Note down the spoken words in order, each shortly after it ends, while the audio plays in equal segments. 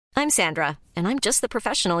I'm Sandra, and I'm just the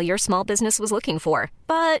professional your small business was looking for.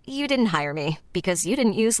 But you didn't hire me because you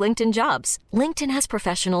didn't use LinkedIn Jobs. LinkedIn has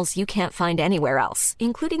professionals you can't find anywhere else,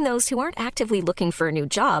 including those who aren't actively looking for a new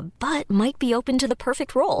job, but might be open to the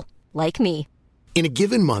perfect role, like me. In a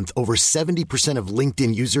given month, over 70% of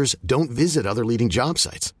LinkedIn users don't visit other leading job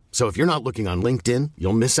sites. So if you're not looking on LinkedIn,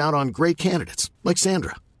 you'll miss out on great candidates like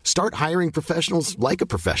Sandra. Start hiring professionals like a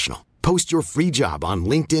professional. Post your free job on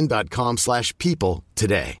linkedin.com/people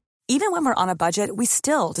today. Even when we're on a budget, we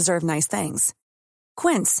still deserve nice things.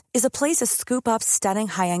 Quince is a place to scoop up stunning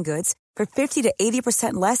high-end goods for 50 to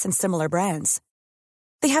 80% less than similar brands.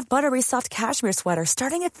 They have buttery soft cashmere sweaters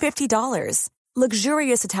starting at $50,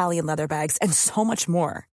 luxurious Italian leather bags, and so much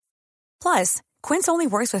more. Plus, Quince only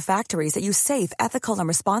works with factories that use safe, ethical, and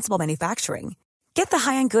responsible manufacturing. Get the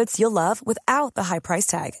high-end goods you'll love without the high price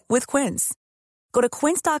tag with Quince. Go to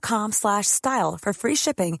quince.com/style for free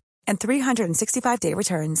shipping and 365-day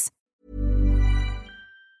returns.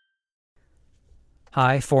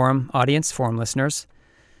 Hi, Forum audience, Forum listeners.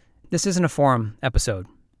 This isn't a Forum episode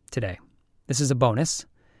today. This is a bonus.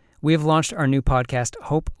 We have launched our new podcast,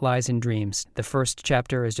 Hope Lies in Dreams. The first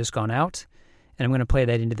chapter has just gone out, and I'm going to play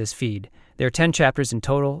that into this feed. There are 10 chapters in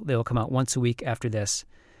total. They will come out once a week after this.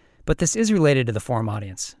 But this is related to the Forum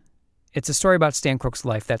audience. It's a story about Stan Krook's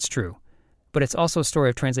life, that's true. But it's also a story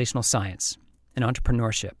of translational science and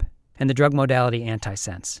entrepreneurship and the drug modality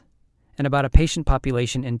antisense, and about a patient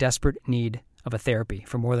population in desperate need of a therapy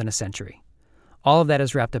for more than a century. All of that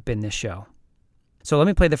is wrapped up in this show. So let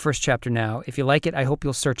me play the first chapter now. If you like it, I hope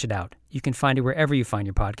you'll search it out. You can find it wherever you find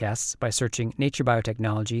your podcasts by searching Nature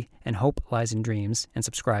Biotechnology and Hope Lies in Dreams and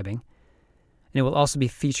subscribing. And it will also be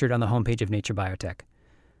featured on the homepage of Nature Biotech.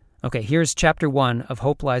 Okay, here's Chapter 1 of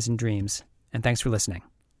Hope Lies in Dreams, and thanks for listening.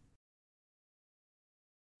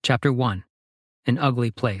 Chapter 1. An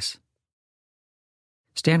Ugly Place.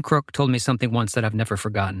 Stan Krook told me something once that I've never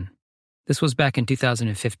forgotten. This was back in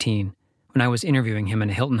 2015, when I was interviewing him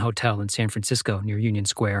in a Hilton hotel in San Francisco near Union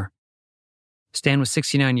Square. Stan was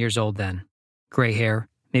 69 years old then, gray hair,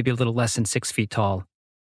 maybe a little less than 6 feet tall.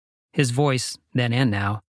 His voice, then and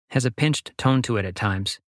now, has a pinched tone to it at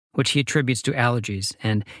times, which he attributes to allergies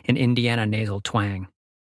and an Indiana nasal twang.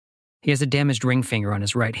 He has a damaged ring finger on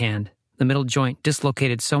his right hand, the middle joint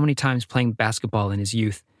dislocated so many times playing basketball in his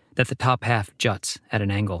youth that the top half juts at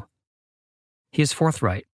an angle. He is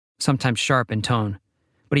forthright, sometimes sharp in tone,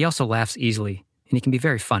 but he also laughs easily, and he can be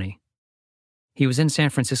very funny. He was in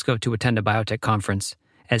San Francisco to attend a biotech conference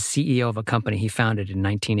as CEO of a company he founded in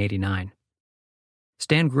 1989.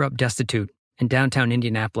 Stan grew up destitute in downtown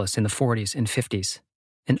Indianapolis in the 40s and 50s,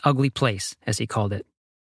 an ugly place, as he called it.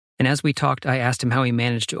 And as we talked, I asked him how he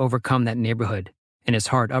managed to overcome that neighborhood and his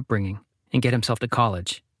hard upbringing and get himself to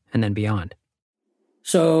college and then beyond.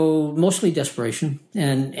 So mostly desperation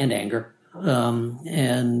and anger,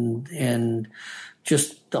 and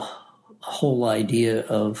just the whole idea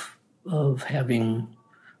of having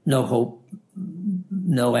no hope,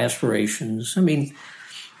 no aspirations. I mean,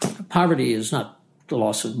 poverty is not the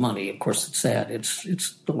loss of money. Of course, it's that. It's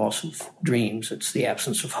the loss of dreams. It's the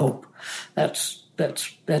absence of hope. That's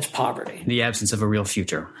poverty. The absence of a real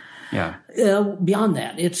future. Yeah. Beyond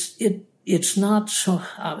that, it's not so.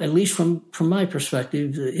 At least from my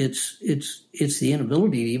perspective, it's the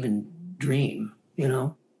inability to even dream. You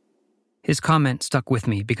know. His comment stuck with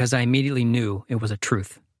me because I immediately knew it was a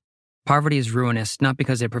truth. Poverty is ruinous not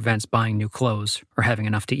because it prevents buying new clothes or having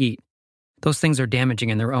enough to eat. Those things are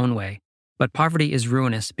damaging in their own way. But poverty is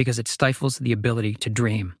ruinous because it stifles the ability to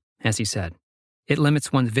dream, as he said. It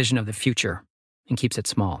limits one's vision of the future and keeps it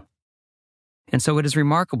small. And so it is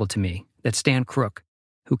remarkable to me that Stan Krook,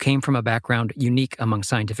 who came from a background unique among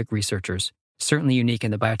scientific researchers, certainly unique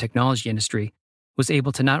in the biotechnology industry, was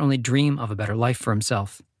able to not only dream of a better life for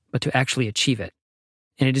himself, but to actually achieve it.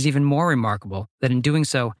 And it is even more remarkable that in doing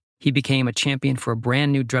so, he became a champion for a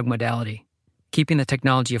brand new drug modality, keeping the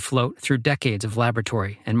technology afloat through decades of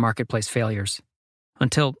laboratory and marketplace failures.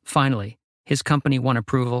 Until, finally, his company won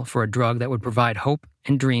approval for a drug that would provide hope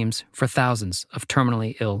and dreams for thousands of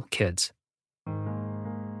terminally ill kids.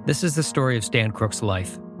 This is the story of Stan Krook's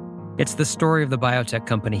life. It's the story of the biotech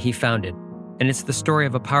company he founded, and it's the story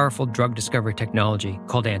of a powerful drug discovery technology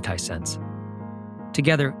called antisense.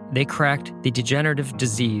 Together, they cracked the degenerative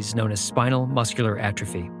disease known as spinal muscular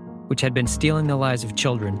atrophy, which had been stealing the lives of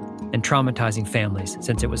children and traumatizing families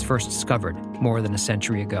since it was first discovered more than a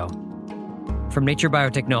century ago. From Nature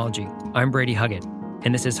Biotechnology, I'm Brady Huggett,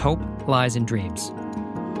 and this is Hope Lies in Dreams.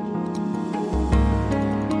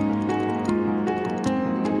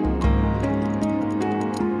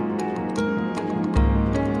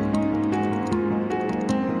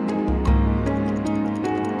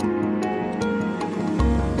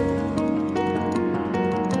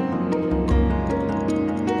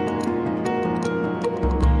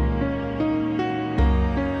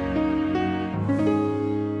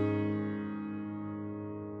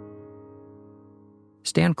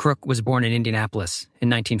 Stan Crook was born in Indianapolis in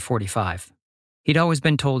 1945. He'd always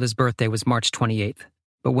been told his birthday was March 28th,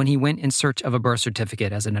 but when he went in search of a birth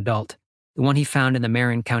certificate as an adult, the one he found in the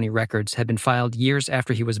Marion County records had been filed years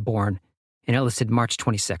after he was born, and it listed March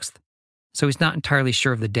 26th. So he's not entirely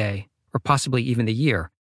sure of the day, or possibly even the year,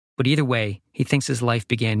 but either way, he thinks his life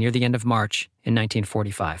began near the end of March in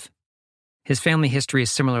 1945. His family history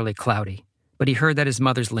is similarly cloudy, but he heard that his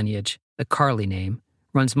mother's lineage, the Carley name,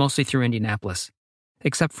 runs mostly through Indianapolis,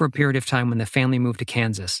 except for a period of time when the family moved to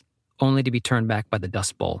Kansas, only to be turned back by the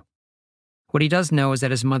Dust Bowl. What he does know is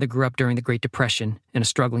that his mother grew up during the Great Depression in a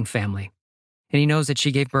struggling family, and he knows that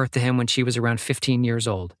she gave birth to him when she was around 15 years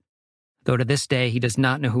old, though to this day he does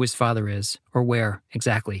not know who his father is or where,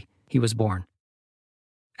 exactly, he was born.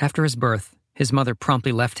 After his birth, his mother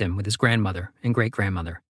promptly left him with his grandmother and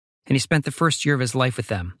great-grandmother, and he spent the first year of his life with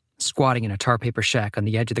them, squatting in a tar paper shack on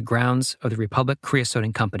the edge of the grounds of the Republic Creosote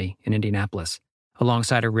and Company in Indianapolis,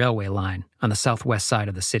 alongside a railway line on the southwest side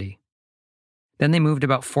of the city. Then they moved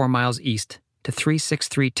about 4 miles east to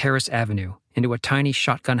 363 Terrace Avenue into a tiny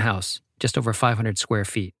shotgun house just over 500 square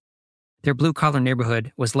feet. Their blue-collar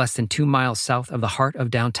neighborhood was less than 2 miles south of the heart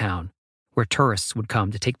of downtown, where tourists would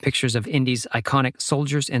come to take pictures of Indy's iconic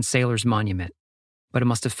Soldiers and Sailors Monument, but it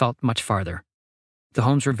must have felt much farther. The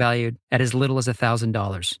homes were valued at as little as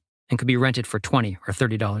 $1,000 and could be rented for $20 or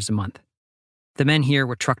 $30 a month. The men here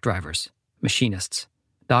were truck drivers, machinists,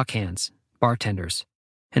 dockhands, bartenders,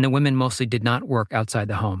 and the women mostly did not work outside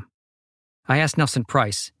the home. I asked Nelson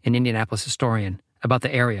Price, an Indianapolis historian, about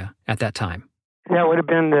the area at that time. That would have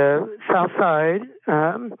been the south side,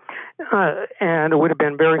 and it would have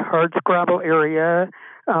been very hardscrabble area,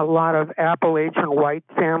 a lot of Appalachian white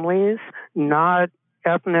families, not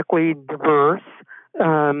ethnically diverse.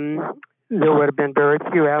 There would have been very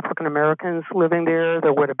few African Americans living there.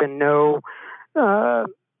 There would have been no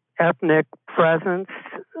ethnic presence.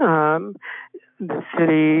 The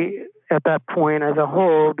city at that point as a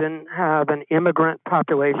whole didn't have an immigrant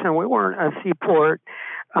population. We weren't a seaport.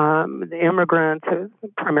 The immigrants,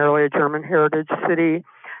 primarily a German heritage city.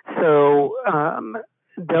 So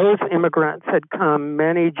those immigrants had come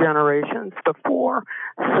many generations before.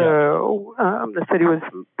 So the city was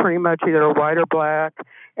pretty much either white or black,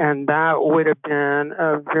 and that would have been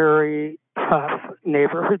a very tough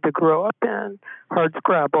neighborhood to grow up in,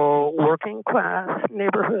 hardscrabble, working class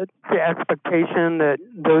neighborhood. The expectation that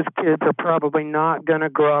those kids are probably not going to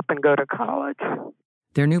grow up and go to college.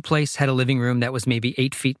 Their new place had a living room that was maybe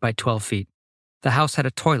 8 feet by 12 feet. The house had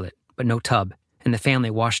a toilet, but no tub, and the family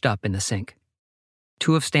washed up in the sink.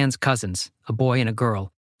 2 of Stan's cousins, a boy and a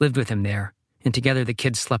girl, lived with him there, and together the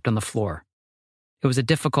kids slept on the floor. It was a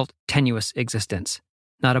difficult, tenuous existence.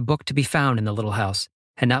 Not a book to be found in the little house,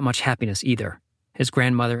 and not much happiness either. His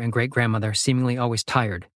grandmother and great-grandmother seemingly always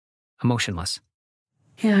tired, emotionless.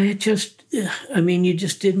 Yeah, you just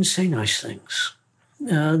didn't say nice things.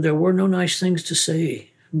 There were no nice things to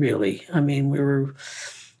say, really. I mean, we were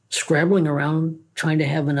scrabbling around trying to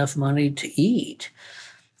have enough money to eat.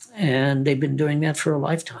 And they've been doing that for a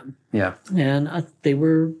lifetime. Yeah. And they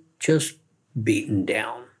were just beaten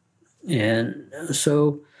down. And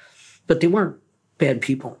so, but they weren't bad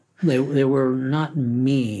people. They were not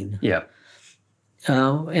mean. Yeah.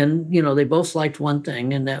 And, you know, they both liked one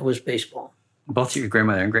thing, and that was baseball. Both your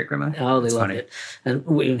grandmother and great-grandmother? Oh, they loved it. And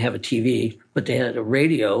we didn't have a TV, but they had a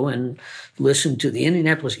radio and listened to the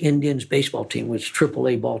Indianapolis Indians baseball team, which was a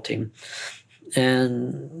AAA ball team.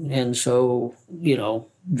 And so, you know,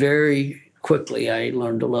 very quickly I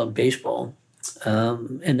learned to love baseball.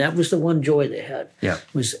 And that was the one joy they had. Yeah.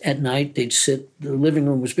 Was at night they'd sit, the living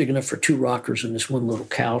room was big enough for 2 rockers and this one little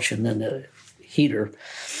couch and then the heater.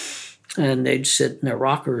 And they'd sit in their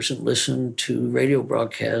rockers and listen to radio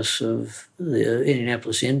broadcasts of the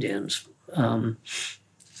Indianapolis Indians,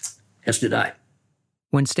 as did I.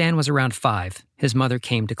 When Stan was around 5, his mother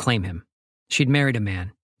came to claim him. She'd married a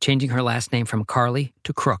man, changing her last name from Carley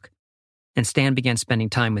to Crook, and Stan began spending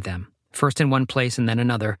time with them, first in one place and then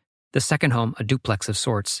another, the second home a duplex of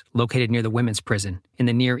sorts located near the women's prison in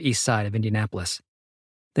the near east side of Indianapolis.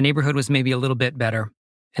 The neighborhood was maybe a little bit better,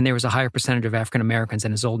 and there was a higher percentage of African Americans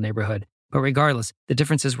in his old neighborhood, but regardless, the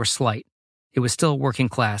differences were slight. It was still working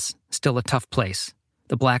class, still a tough place,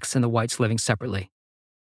 the blacks and the whites living separately.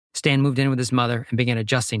 Stan moved in with his mother and began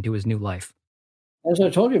adjusting to his new life. As I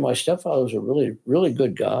told you, my stepfather was a really, really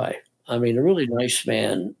good guy. I mean, a really nice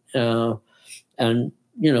man, and,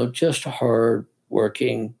 you know, just a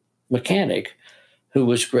hard-working mechanic who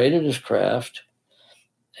was great at his craft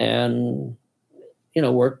and, you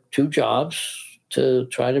know, worked 2 jobs to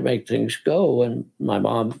try to make things go. And my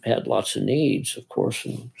mom had lots of needs, of course,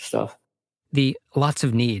 and stuff. The lots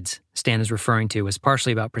of needs Stan is referring to is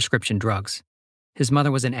partially about prescription drugs. His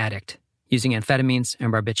mother was an addict, using amphetamines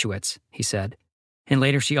and barbiturates, he said. And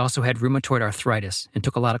later she also had rheumatoid arthritis and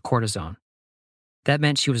took a lot of cortisone. That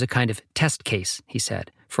meant she was a kind of test case, he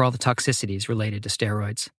said, for all the toxicities related to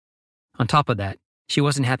steroids. On top of that, she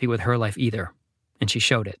wasn't happy with her life either, and she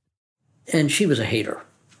showed it. And she was a hater.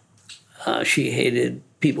 She hated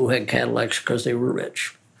people who had Cadillacs because they were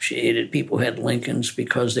rich. She hated people who had Lincolns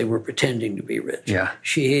because they were pretending to be rich. Yeah.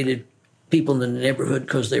 She hated people in the neighborhood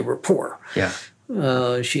because they were poor. Yeah.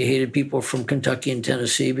 She hated people from Kentucky and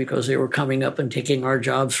Tennessee because they were coming up and taking our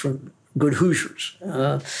jobs from good Hoosiers.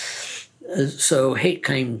 So hate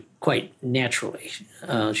came quite naturally.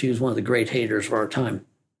 She was one of the great haters of our time.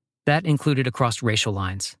 That included across racial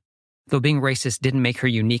lines, though being racist didn't make her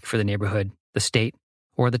unique for the neighborhood, the state,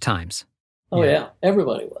 or the times. Oh, yeah.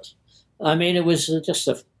 Everybody was. I mean, it was just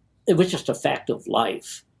a fact of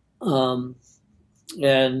life.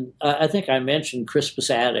 And I think I mentioned Crispus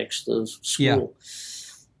Attucks, the school.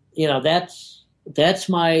 Yeah. That's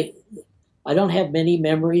my, I don't have many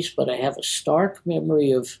memories, but I have a stark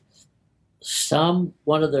memory of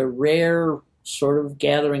one of the rare sort of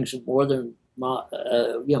gatherings of more than,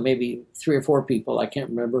 maybe 3 or 4 people, I can't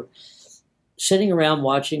remember, sitting around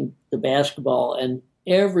watching the basketball and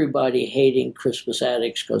everybody hating Crispus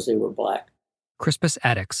Attucks because they were black. Crispus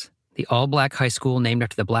Attucks, the all-black high school named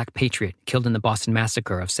after the Black Patriot killed in the Boston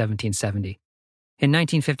Massacre of 1770. In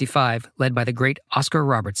 1955, led by the great Oscar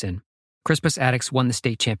Robertson, Crispus Attucks won the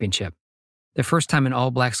state championship, the first time an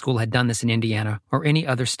all-black school had done this in Indiana or any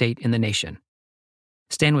other state in the nation.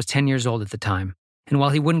 Stan was 10 years old at the time, and while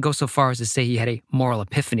he wouldn't go so far as to say he had a moral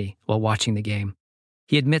epiphany while watching the game,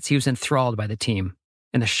 he admits he was enthralled by the team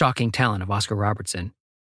and the shocking talent of Oscar Robertson,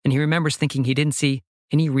 and he remembers thinking he didn't see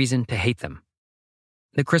any reason to hate them.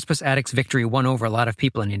 The Crispus Attucks victory won over a lot of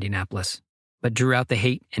people in Indianapolis, but drew out the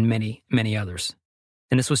hate in many, many others.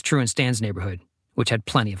 And this was true in Stan's neighborhood, which had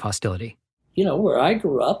plenty of hostility. You know, where I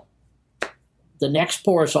grew up, the next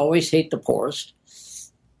poorest always hate the poorest.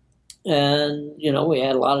 And, we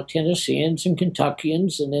had a lot of Tennesseans and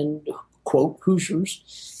Kentuckians and then, quote,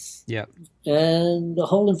 Hoosiers. Yeah. And the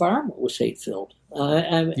whole environment was hate-filled.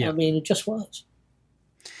 I mean, it just was.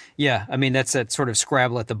 Yeah, I mean, that's that sort of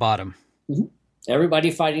Scrabble at the bottom. Mm-hmm. Everybody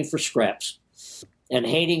fighting for scraps and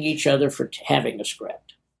hating each other for having a scrap.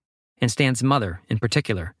 And Stan's mother, in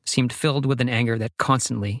particular, seemed filled with an anger that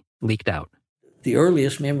constantly leaked out. The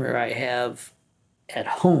earliest memory I have at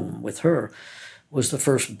home with her was the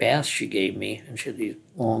first bath she gave me, and she had these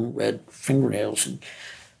long red fingernails,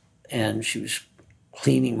 and she was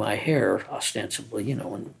cleaning my hair, ostensibly,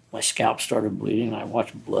 when my scalp started bleeding, and I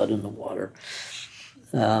watched blood in the water.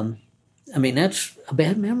 I mean, that's a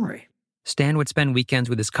bad memory. Stan would spend weekends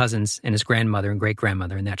with his cousins and his grandmother and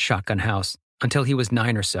great-grandmother in that shotgun house until he was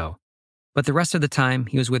 9 or so. But the rest of the time,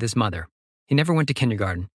 he was with his mother. He never went to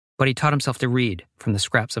kindergarten, but he taught himself to read from the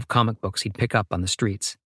scraps of comic books he'd pick up on the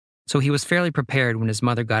streets. So he was fairly prepared when his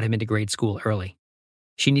mother got him into grade school early.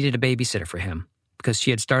 She needed a babysitter for him because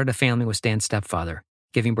she had started a family with Stan's stepfather,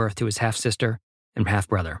 giving birth to his half-sister and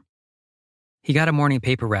half-brother. He got a morning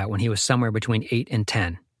paper route when he was somewhere between 8 and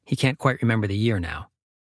 10. He can't quite remember the year now.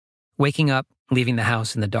 Waking up, leaving the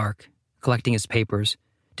house in the dark, collecting his papers,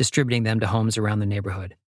 distributing them to homes around the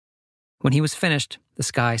neighborhood. When he was finished, the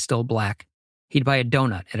sky still black, he'd buy a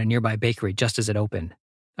donut at a nearby bakery just as it opened,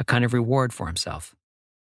 a kind of reward for himself.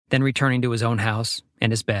 Then returning to his own house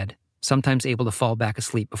and his bed, sometimes able to fall back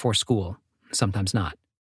asleep before school, sometimes not.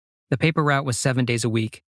 The paper route was 7 days a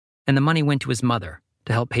week, and the money went to his mother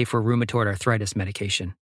to help pay for rheumatoid arthritis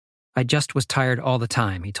medication. I just was tired all the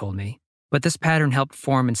time, he told me. But this pattern helped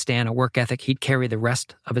form in Stan a work ethic he'd carry the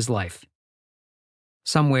rest of his life.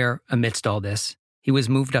 Somewhere amidst all this, he was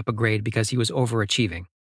moved up a grade because he was overachieving.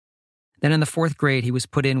 Then in the 4th grade, he was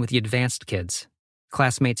put in with the advanced kids,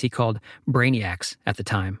 classmates he called brainiacs at the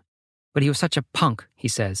time. But he was such a punk, he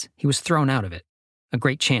says, he was thrown out of it. A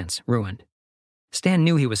great chance ruined. Stan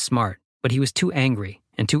knew he was smart, but he was too angry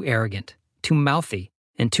and too arrogant, too mouthy,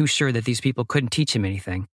 and too sure that these people couldn't teach him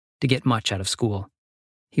anything to get much out of school.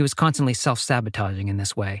 He was constantly self-sabotaging in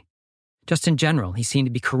this way. Just in general, he seemed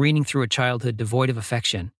to be careening through a childhood devoid of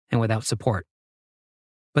affection and without support.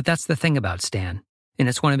 But that's the thing about Stan, and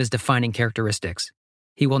it's one of his defining characteristics.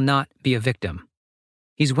 He will not be a victim.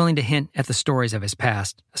 He's willing to hint at the stories of his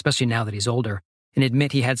past, especially now that he's older, and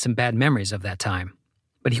admit he had some bad memories of that time.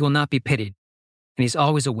 But he will not be pitied, and he's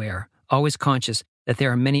always aware, always conscious that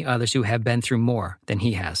there are many others who have been through more than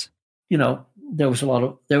he has.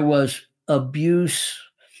 There was abuse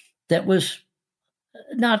that was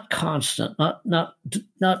not constant, not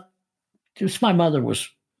just my mother was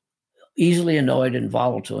easily annoyed and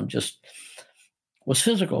volatile and just was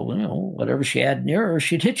physical. Whatever she had near her,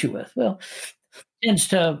 she'd hit you with. Well, tends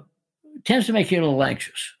to make you a little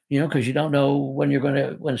anxious, because you don't know when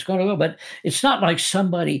it's going to go. But it's not like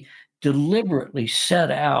somebody deliberately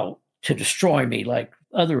set out to destroy me like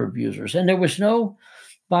other abusers. And there was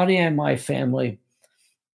nobody in my family.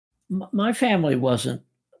 My family wasn't,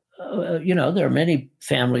 there are many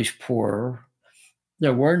families poorer.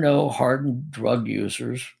 There were no hardened drug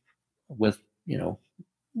users, with, the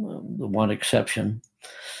one exception.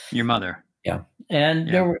 Your mother. Yeah. And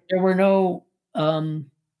there were no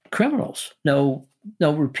criminals, no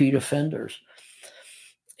repeat offenders.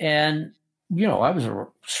 And, I was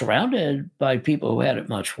surrounded by people who had it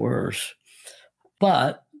much worse.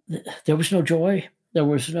 But there was no joy. There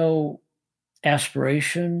was no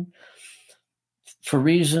aspiration for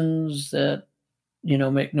reasons that,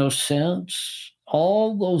 make no sense.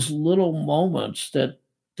 All those little moments that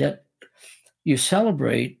you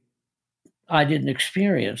celebrate, I didn't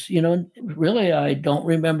experience. Really, I don't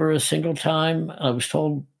remember a single time I was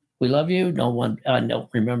told, "We love you." I don't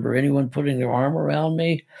remember anyone putting their arm around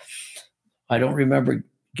me. I don't remember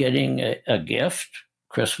getting a gift,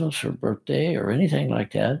 Christmas or birthday or anything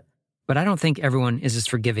like that. But I don't think everyone is as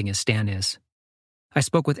forgiving as Stan is. I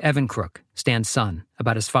spoke with Evan Crook, Stan's son,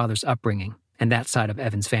 about his father's upbringing and that side of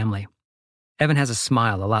Evan's family. Evan has a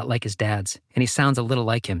smile a lot like his dad's, and he sounds a little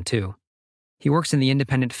like him, too. He works in the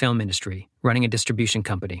independent film industry, running a distribution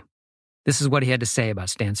company. This is what he had to say about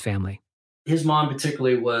Stan's family. His mom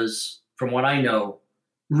particularly was, from what I know,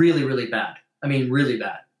 really, really bad. I mean, really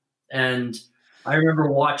bad. And I remember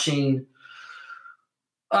watching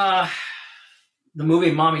the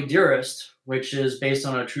movie Mommy Dearest, which is based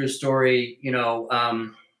on a true story,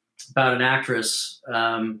 about an actress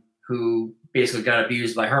who basically got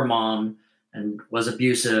abused by her mom and was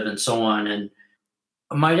abusive and so on. And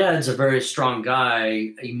my dad's a very strong guy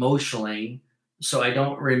emotionally, so I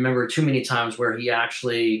don't remember too many times where he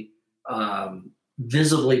actually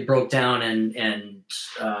visibly broke down and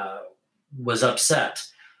was upset.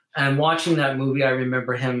 And watching that movie, I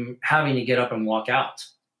remember him having to get up and walk out.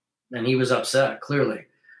 And he was upset, clearly.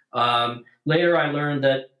 Later, I learned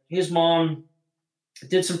that his mom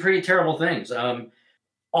did some pretty terrible things.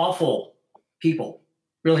 Awful people.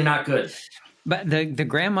 Really not good. But the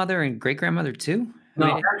grandmother and great-grandmother, too?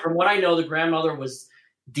 No, from what I know, the grandmother was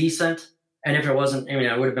decent. And if it wasn't, it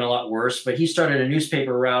would have been a lot worse. But he started a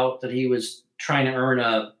newspaper route that he was trying to earn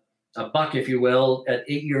a buck, if you will, at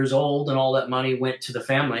 8 years old, and all that money went to the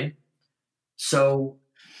family. So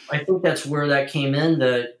I think that's where that came in,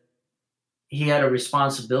 that he had a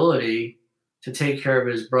responsibility to take care of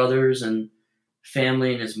his brothers and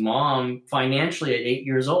family and his mom financially at 8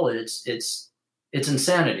 years old. It's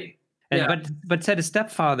insanity. Yeah. But said his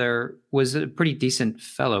stepfather was a pretty decent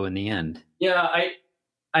fellow in the end. Yeah,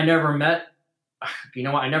 I never met,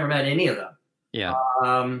 I never met any of them. Yeah.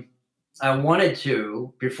 I wanted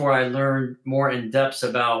to before I learned more in depth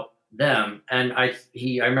about them. And I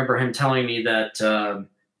remember him telling me that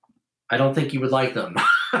I don't think you would like them.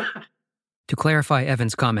 To clarify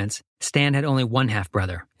Evan's comments, Stan had only one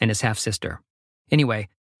half-brother and his half-sister. Anyway,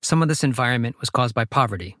 some of this environment was caused by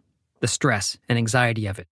poverty, the stress and anxiety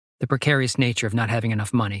of it, the precarious nature of not having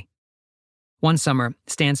enough money. One summer,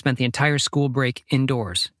 Stan spent the entire school break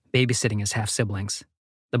indoors, babysitting his half-siblings.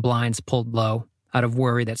 The blinds pulled low, out of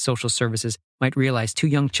worry that social services might realize 2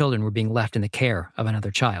 young children were being left in the care of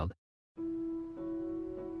another child.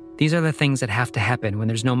 These are the things that have to happen when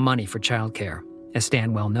there's no money for childcare, as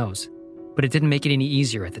Stan well knows. But it didn't make it any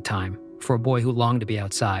easier at the time for a boy who longed to be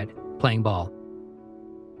outside, playing ball.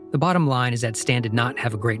 The bottom line is that Stan did not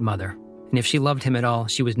have a great mother, and if she loved him at all,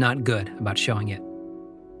 she was not good about showing it.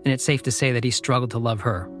 And it's safe to say that he struggled to love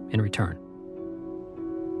her in return.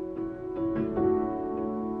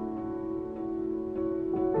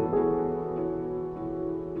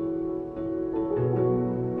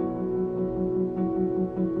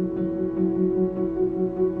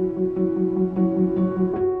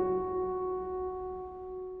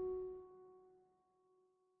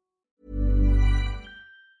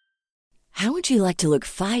 How would you like to look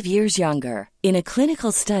 5 years younger? In a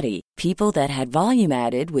clinical study, people that had volume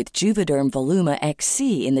added with Juvederm Voluma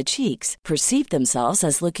XC in the cheeks perceived themselves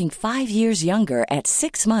as looking 5 years younger at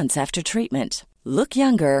 6 months after treatment. Look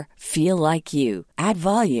younger, feel like you. Add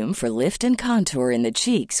volume for lift and contour in the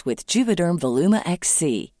cheeks with Juvederm Voluma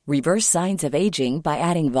XC. Reverse signs of aging by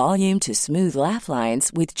adding volume to smooth laugh lines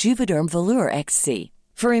with Juvederm Volure XC.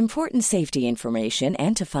 For important safety information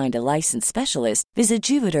and to find a licensed specialist, visit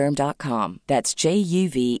Juvederm.com. That's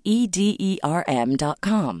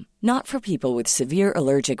JUVEDERM.com. Not for people with severe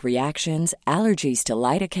allergic reactions, allergies to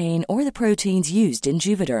lidocaine, or the proteins used in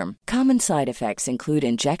Juvederm. Common side effects include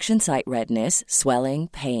injection site redness, swelling,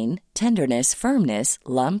 pain, tenderness, firmness,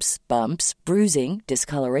 lumps, bumps, bruising,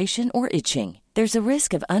 discoloration, or itching. There's a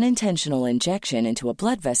risk of unintentional injection into a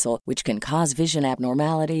blood vessel, which can cause vision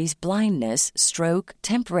abnormalities, blindness, stroke,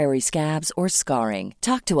 temporary scabs, or scarring.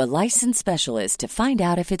 Talk to a licensed specialist to find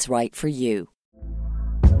out if it's right for you.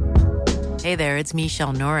 Hey there, it's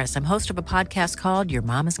Michelle Norris. I'm host of a podcast called Your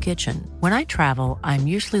Mama's Kitchen. When I travel, I'm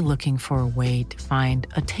usually looking for a way to find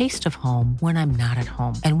a taste of home when I'm not at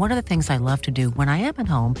home. And one of the things I love to do when I am at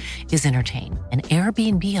home is entertain. And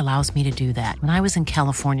Airbnb allows me to do that. When I was in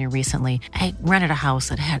California recently, I rented a house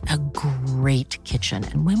that had a great kitchen.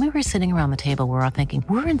 And when we were sitting around the table, we were all thinking,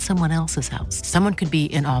 we're in someone else's house. Someone could be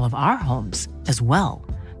in all of our homes as well.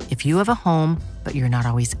 If you have a home, but you're not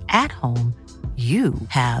always at home, you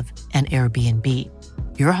have an Airbnb.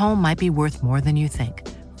 Your home might be worth more than you think.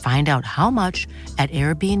 Find out how much at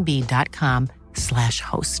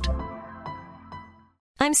airbnb.com/host.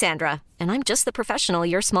 I'm Sandra, and I'm just the professional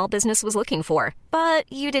your small business was looking for.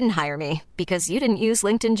 But you didn't hire me because you didn't use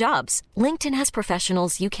LinkedIn Jobs. LinkedIn has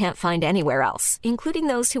professionals you can't find anywhere else, including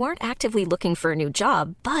those who aren't actively looking for a new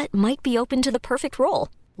job, but might be open to the perfect role,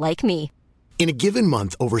 like me. In a given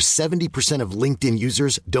month, over 70% of LinkedIn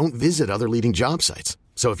users don't visit other leading job sites.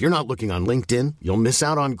 So if you're not looking on LinkedIn, you'll miss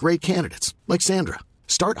out on great candidates like Sandra.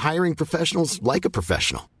 Start hiring professionals like a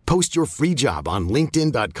professional. Post your free job on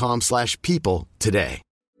linkedin.com/people today.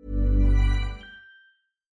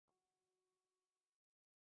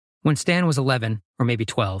 When Stan was 11, or maybe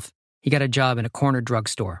 12, he got a job in a corner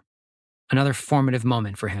drugstore. Another formative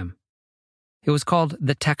moment for him. It was called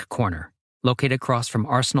the Tech Corner, located across from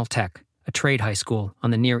Arsenal Tech, a trade high school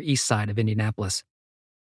on the near east side of Indianapolis.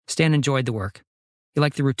 Stan enjoyed the work. He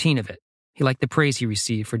liked the routine of it. He liked the praise he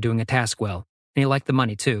received for doing a task well, and he liked the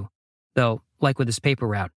money too. Though, like with his paper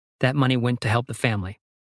route, that money went to help the family.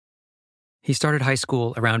 He started high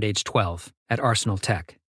school around age 12 at Arsenal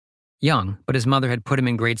Tech. Young, but his mother had put him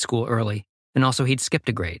in grade school early, and also he'd skipped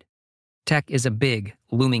a grade. Tech is a big,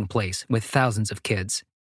 looming place with thousands of kids,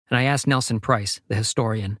 and I asked Nelson Price, the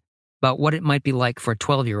historian, about what it might be like for a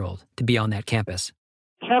 12-year-old to be on that campus.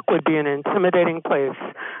 Tech would be an intimidating place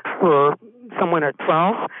for someone at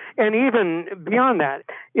 12, and even beyond that,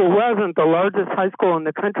 it wasn't the largest high school in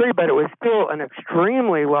the country, but it was still an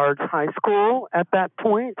extremely large high school at that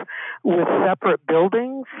point with separate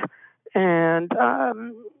buildings, and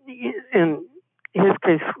in his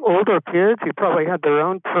case, older kids who probably had their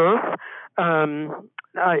own turf.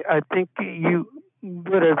 I think you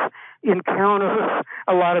would have encountered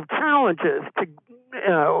a lot of challenges to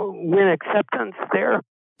win acceptance there.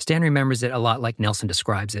 Stan remembers it a lot like Nelson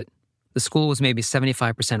describes it. The school was maybe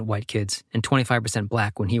 75% white kids and 25%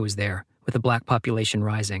 black when he was there, with the black population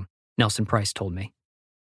rising, Nelson Price told me.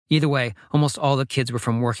 Either way, almost all the kids were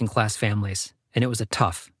from working-class families, and it was a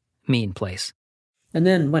tough, mean place. And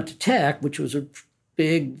then went to Tech, which was a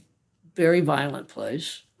big, very violent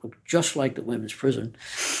place, just like the women's prison.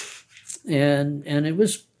 And it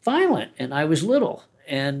was violent, and I was little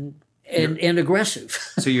and aggressive.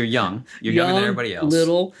 So you're young. You're younger than everybody else.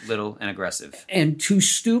 Little and aggressive. And too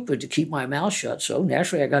stupid to keep my mouth shut. So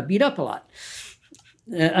naturally, I got beat up a lot.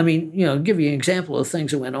 I mean, give you an example of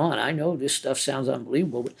things that went on. I know this stuff sounds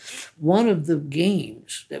unbelievable, but one of the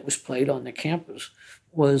games that was played on the campus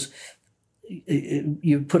was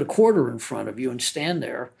you put a quarter in front of you and stand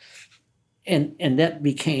there. And that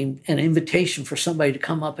became an invitation for somebody to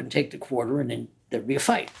come up and take the quarter, and then there'd be a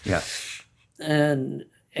fight. Yeah.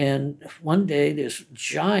 And one day, this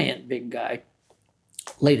giant big guy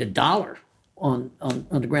laid $1 on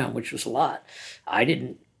the ground, which was a lot.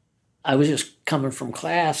 I was just coming from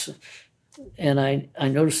class, and I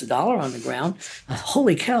noticed $1 on the ground.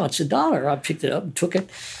 Holy cow, it's $1. I picked it up and took it,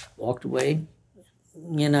 walked away.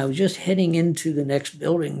 And I was just heading into the next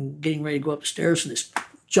building, getting ready to go upstairs, and this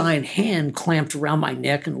giant hand clamped around my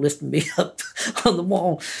neck and lifted me up on the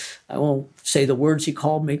wall. I won't say the words he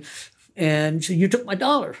called me. And so, you took my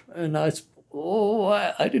 $1. And I said,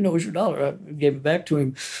 I didn't know it was your $1. I gave it back to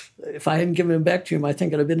him. If I hadn't given it back to him, I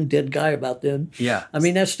think I'd have been a dead guy about then. Yeah. I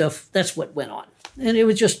mean, that stuff, that's what went on. And it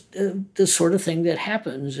was just the sort of thing that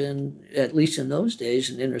happens, at least in those days,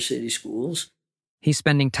 in inner city schools. He's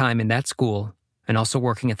spending time in that school and also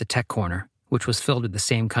working at the Tech Corner, which was filled with the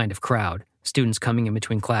same kind of crowd, students coming in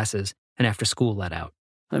between classes and after school let out.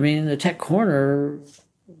 I mean, in the Tech Corner,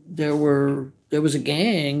 there was a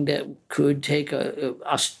gang that could take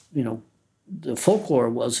the folklore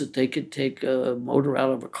was that they could take a motor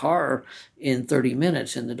out of a car in 30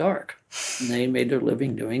 minutes in the dark. And they made their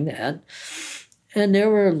living doing that. And there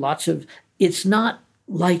were lots of, it's not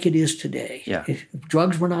like it is today. Yeah.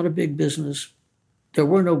 Drugs were not a big business. There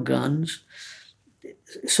were no guns.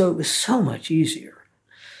 So it was so much easier.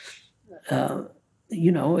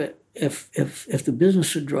 If the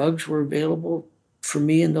business of drugs were available for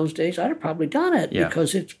me in those days, I'd have probably done it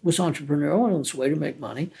because it was entrepreneurial and it's a way to make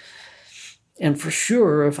money. And for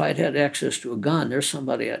sure, if I'd had access to a gun, there's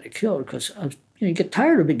somebody I'd have killed because you get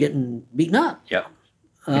tired of it getting beaten up. Yeah.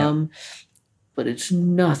 But it's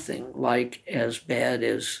nothing like as bad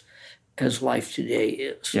as life today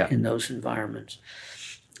is in those environments.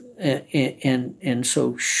 And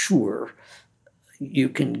so sure, you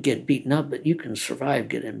can get beaten up, but you can survive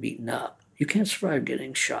getting beaten up. You can't survive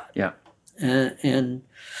getting shot. Yeah. And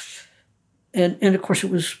of course,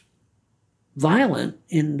 it was violent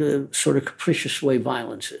in the sort of capricious way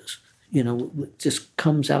violence is. It just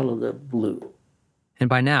comes out of the blue. And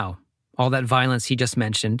by now, all that violence he just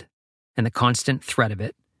mentioned, and the constant threat of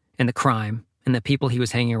it, and the crime, and the people he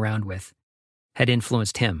was hanging around with, had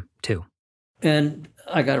influenced him, too. And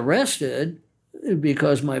I got arrested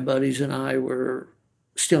because my buddies and I were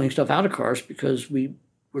stealing stuff out of cars because we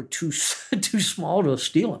were too small to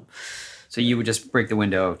steal them. So you would just break the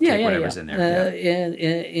window, take whatever's in there.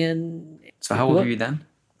 So how old were you then?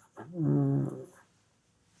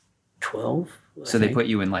 12. So they put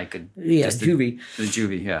you in like a... juvie. The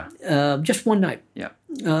juvie, yeah. Just one night. Yeah.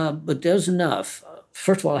 But there's enough.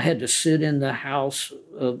 First of all, I had to sit in the house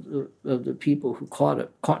of the people who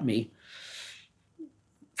caught me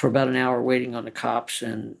for about an hour waiting on the cops,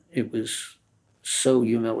 and it was so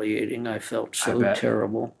humiliating. I felt so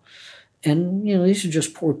terrible. And, these are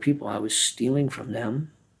just poor people. I was stealing from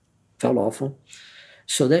them. Felt awful.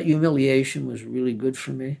 So that humiliation was really good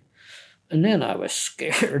for me. And then I was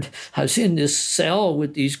scared. I was in this cell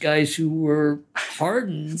with these guys who were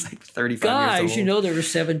hardened it's like 35 guys. years old. They were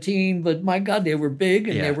 17, but my God, they were big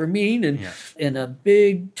and they were mean. And a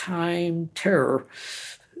big time terror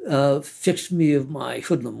fixed me of my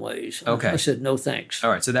hoodlum ways. Okay. I said, no thanks.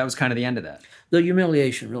 All right, so that was kind of the end of that. The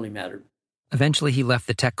humiliation really mattered. Eventually, he left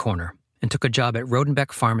the tech corner and took a job at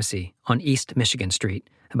Rodenbeck Pharmacy on East Michigan Street,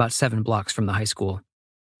 about 7 blocks from the high school.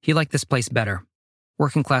 He liked this place better.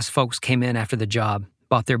 Working-class folks came in after the job,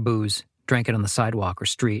 bought their booze, drank it on the sidewalk or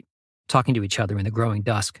street, talking to each other in the growing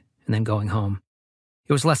dusk, and then going home.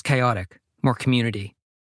 It was less chaotic, more community.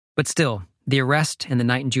 But still, the arrest and the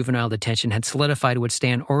night in juvenile detention had solidified what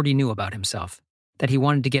Stan already knew about himself, that he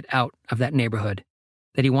wanted to get out of that neighborhood,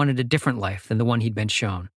 that he wanted a different life than the one he'd been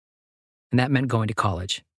shown. And that meant going to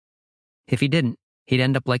college. If he didn't, he'd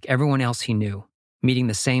end up like everyone else he knew, meeting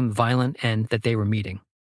the same violent end that they were meeting,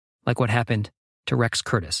 like what happened to Rex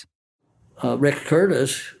Curtis. Rex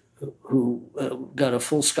Curtis, who got a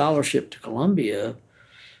full scholarship to Columbia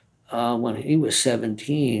when he was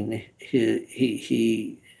 17,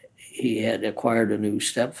 he had acquired a new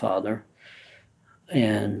stepfather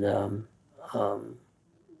and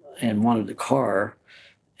wanted the car,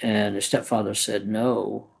 and his stepfather said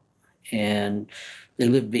no, and they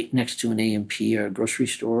lived next to an A&P or a grocery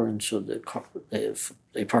store, and so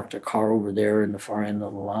they parked their car over there in the far end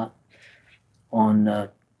of the lot on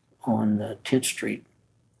 10th Street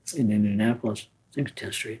in Indianapolis. I think it's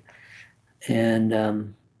 10th Street.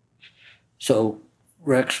 And so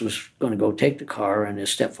Rex was going to go take the car, and his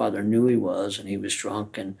stepfather knew he was, and he was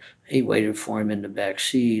drunk, and he waited for him in the back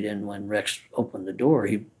seat, and when Rex opened the door,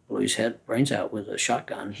 he blew his brains out with a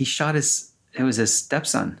shotgun. He shot it was his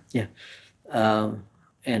stepson. Yeah.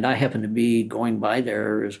 And I happened to be going by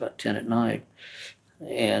there. It was about 10 at night,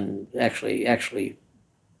 and actually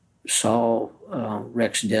saw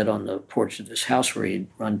Rex dead on the porch of his house where he'd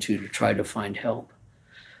run to try to find help.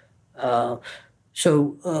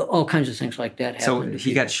 So all kinds of things like that happened. So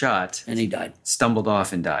he got shot. And he died. Stumbled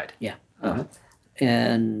off and died. Yeah.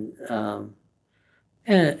 And I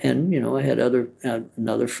had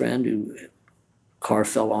another friend who car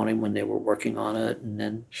fell on him when they were working on it, and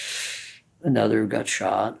then another got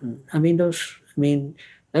shot. And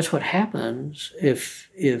that's what happens if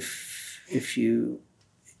you're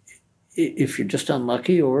just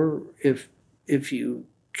unlucky, or if you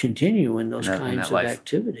continue in those kinds of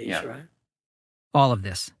activities, right? All of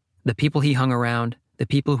this, the people he hung around, the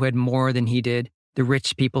people who had more than he did, the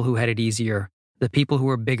rich people who had it easier, the people who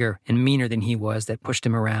were bigger and meaner than he was that pushed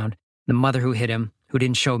him around, the mother who hit him, who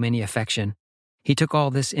didn't show him any affection. He took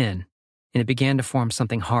all this in, and it began to form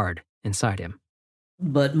something hard inside him.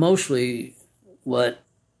 But mostly what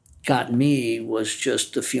got me was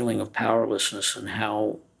just the feeling of powerlessness and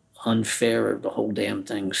how unfair the whole damn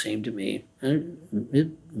thing seemed to me. And it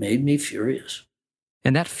made me furious.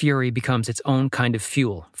 And that fury becomes its own kind of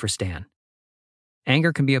fuel for Stan.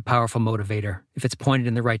 Anger can be a powerful motivator if it's pointed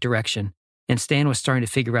in the right direction, and Stan was starting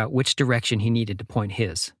to figure out which direction he needed to point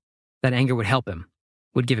his. That anger would help him,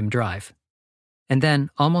 would give him drive. And then,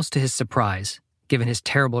 almost to his surprise, given his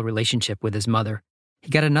terrible relationship with his mother, he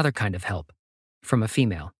got another kind of help, from a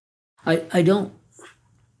female. I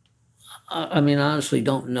honestly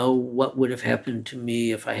don't know what would have happened to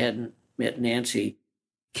me if I hadn't met Nancy.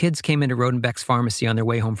 Kids came into Rodenbeck's pharmacy on their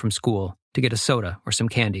way home from school to get a soda or some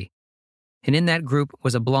candy. And in that group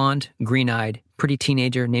was a blonde, green-eyed, pretty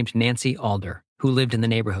teenager named Nancy Alder, who lived in the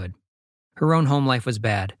neighborhood. Her own home life was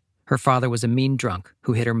bad. Her father was a mean drunk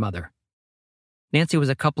who hit her mother. Nancy was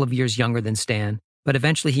a couple of years younger than Stan, but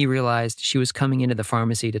eventually he realized she was coming into the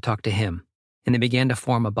pharmacy to talk to him, and they began to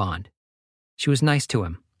form a bond. She was nice to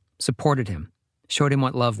him, supported him, showed him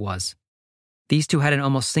what love was. These two had an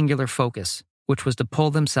almost singular focus, which was to pull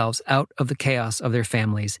themselves out of the chaos of their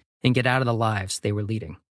families and get out of the lives they were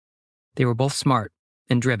leading. They were both smart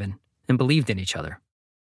and driven and believed in each other.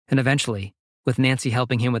 And eventually, with Nancy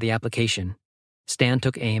helping him with the application, Stan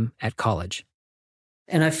took aim at college.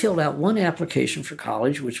 And I filled out one application for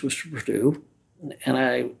college, which was to Purdue, and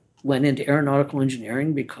I went into aeronautical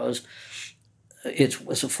engineering because it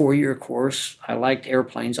was a 4-year course. I liked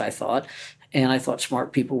airplanes, I thought, and I thought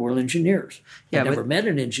smart people were engineers. I never met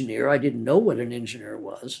an engineer. I didn't know what an engineer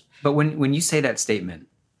was. But when you say that statement,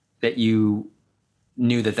 that you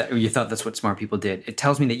knew that or you thought that's what smart people did, it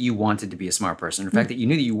tells me that you wanted to be a smart person. In fact, that you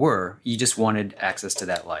knew that you were, you just wanted access to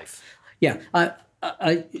that life. Yeah,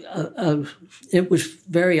 it was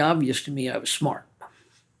very obvious to me I was smart.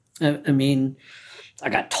 I mean, I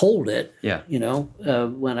got told it,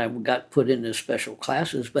 when I got put into special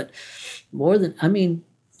classes, but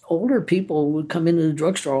older people would come into the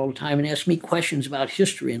drugstore all the time and ask me questions about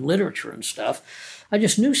history and literature and stuff. I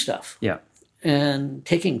just knew stuff. Yeah. And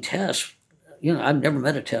taking tests, I've never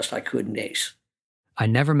met a test I couldn't ace. I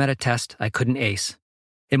never met a test I couldn't ace.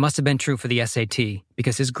 It must have been true for the SAT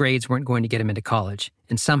because his grades weren't going to get him into college,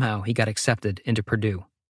 and somehow he got accepted into Purdue,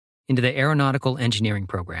 into the aeronautical engineering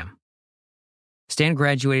program. Stan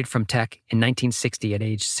graduated from Tech in 1960 at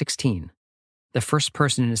age 16, the first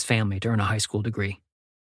person in his family to earn a high school degree.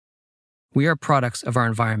 We are products of our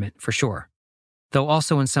environment, for sure, though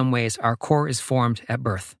also in some ways our core is formed at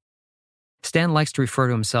birth. Stan likes to refer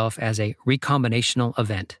to himself as a recombinational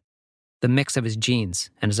event, the mix of his genes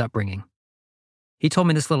and his upbringing. He told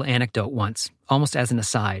me this little anecdote once, almost as an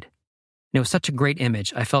aside, and it was such a great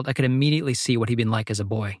image I felt I could immediately see what he'd been like as a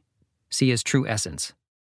boy, see his true essence.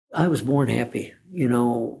 I was born happy.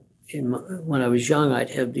 When I was young,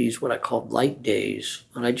 I'd have these what I called light days,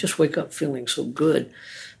 and I'd just wake up feeling so good.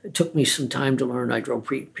 It took me some time to learn I drove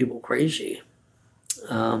people crazy.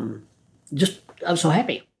 I was so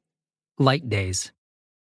happy. Light days.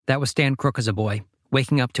 That was Stan Crook as a boy,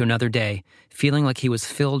 waking up to another day, feeling like he was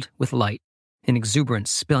filled with light, an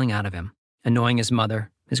exuberance spilling out of him, annoying his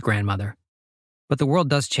mother, his grandmother. But the world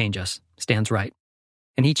does change us, Stan's right.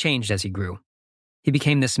 And he changed as he grew. He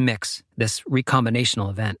became this mix, this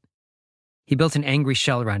recombinational event. He built an angry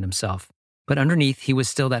shell around himself, but underneath he was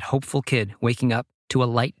still that hopeful kid waking up to a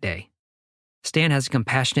light day. Stan has a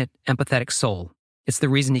compassionate, empathetic soul. It's the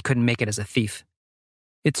reason he couldn't make it as a thief.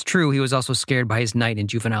 It's true he was also scared by his night in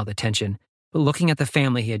juvenile detention, but looking at the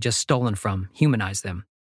family he had just stolen from humanized them.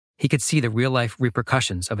 He could see the real-life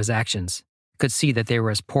repercussions of his actions, could see that they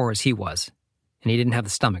were as poor as he was, and he didn't have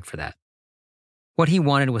the stomach for that. What he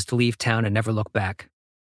wanted was to leave town and never look back.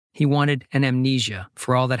 He wanted an amnesia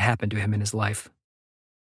for all that happened to him in his life.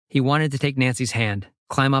 He wanted to take Nancy's hand,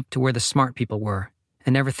 climb up to where the smart people were,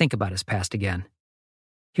 and never think about his past again.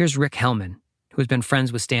 Here's Rick Hellman, who has been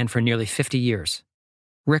friends with Stan for nearly 50 years.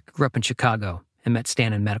 Rick grew up in Chicago and met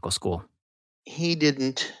Stan in medical school. He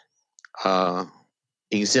didn't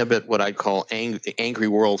exhibit what I'd call angry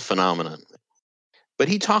world phenomenon. But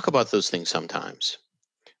he'd talk about those things sometimes.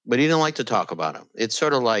 But he didn't like to talk about them. It's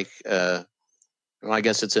sort of like, I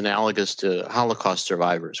guess it's analogous to Holocaust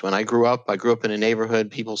survivors. When I grew up in a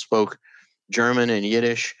neighborhood, people spoke German and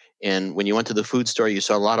Yiddish. And when you went to the food store, you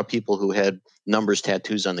saw a lot of people who had numbers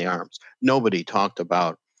tattoos on the arms. Nobody talked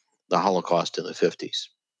about the Holocaust in the 50s,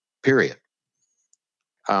 period.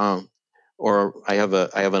 Or I have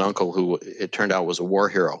an uncle who it turned out was a war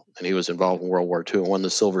hero, and he was involved in World War II and won the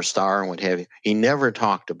Silver Star and what have you. He never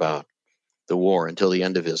talked about the war until the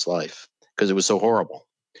end of his life because it was so horrible.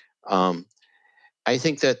 I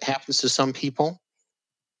think that happens to some people.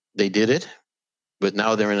 They did it, but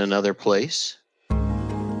now they're in another place.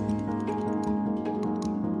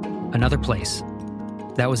 Another place.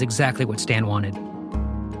 That was exactly what Stan wanted.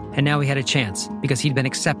 And now he had a chance because he'd been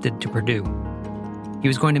accepted to Purdue. He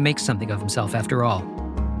was going to make something of himself after all.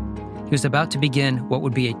 He was about to begin what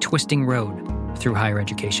would be a twisting road through higher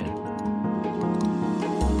education.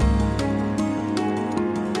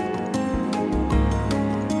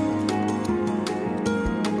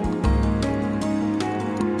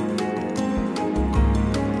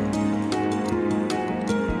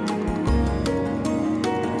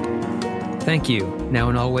 Thank you, now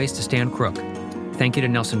and always, to Stan Crook. Thank you to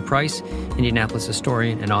Nelson Price, Indianapolis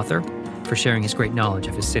historian and author, for sharing his great knowledge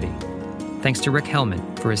of his city. Thanks to Rick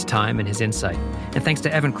Hellman for his time and his insight. And thanks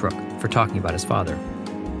to Evan Crook for talking about his father.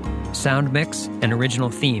 Sound mix and original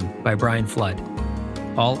theme by Brian Flood.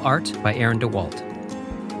 All art by Aaron DeWalt.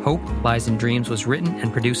 Hope Lies in Dreams was written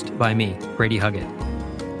and produced by me, Brady Huggett.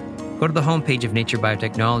 Go to the homepage of Nature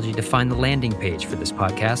Biotechnology to find the landing page for this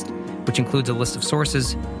podcast, which includes a list of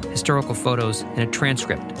sources, historical photos, and a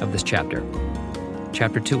transcript of this chapter.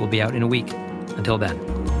 Chapter 2 will be out in a week. Until then.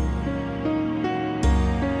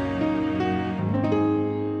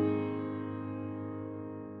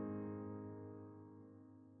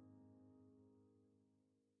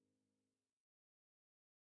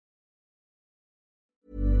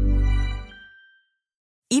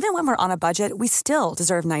 Even when we're on a budget, we still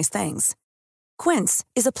deserve nice things. Quince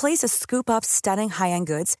is a place to scoop up stunning high-end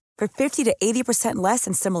goods for 50 to 80% less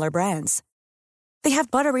than similar brands. They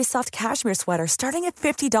have buttery soft cashmere sweaters starting at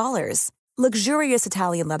 $50, luxurious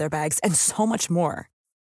Italian leather bags, and so much more.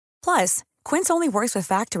 Plus, Quince only works with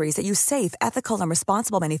factories that use safe, ethical, and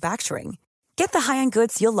responsible manufacturing. Get the high-end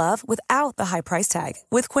goods you'll love without the high price tag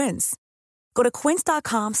with Quince. Go to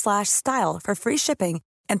quince.com/style for free shipping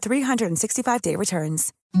and 365-day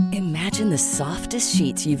returns. Imagine the softest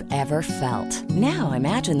sheets you've ever felt. Now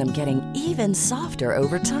imagine them getting even softer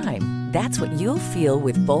over time. That's what you'll feel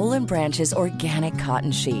with Boll & Branch's organic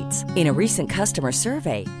cotton sheets. In a recent customer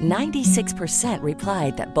survey, 96%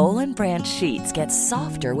 replied that Boll & Branch sheets get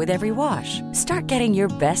softer with every wash. Start getting your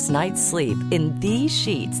best night's sleep in these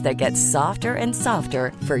sheets that get softer and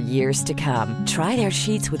softer for years to come. Try their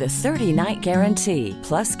sheets with a 30-night guarantee.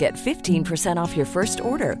 Plus, get 15% off your first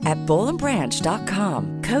order at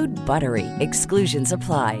bollandbranch.com. Code BUTTERY. Exclusions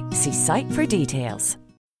apply. See site for details.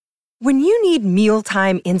 When you need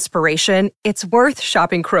mealtime inspiration, it's worth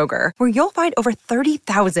shopping Kroger, where you'll find over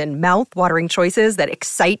 30,000 mouth-watering choices that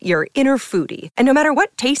excite your inner foodie. And no matter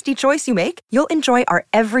what tasty choice you make, you'll enjoy our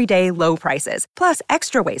everyday low prices, plus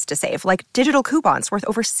extra ways to save, like digital coupons worth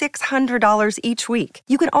over $600 each week.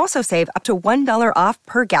 You can also save up to $1 off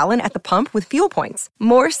per gallon at the pump with fuel points.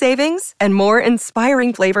 More savings and more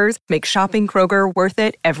inspiring flavors make shopping Kroger worth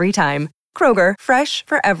it every time. Kroger, fresh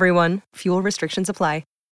for everyone. Fuel restrictions apply.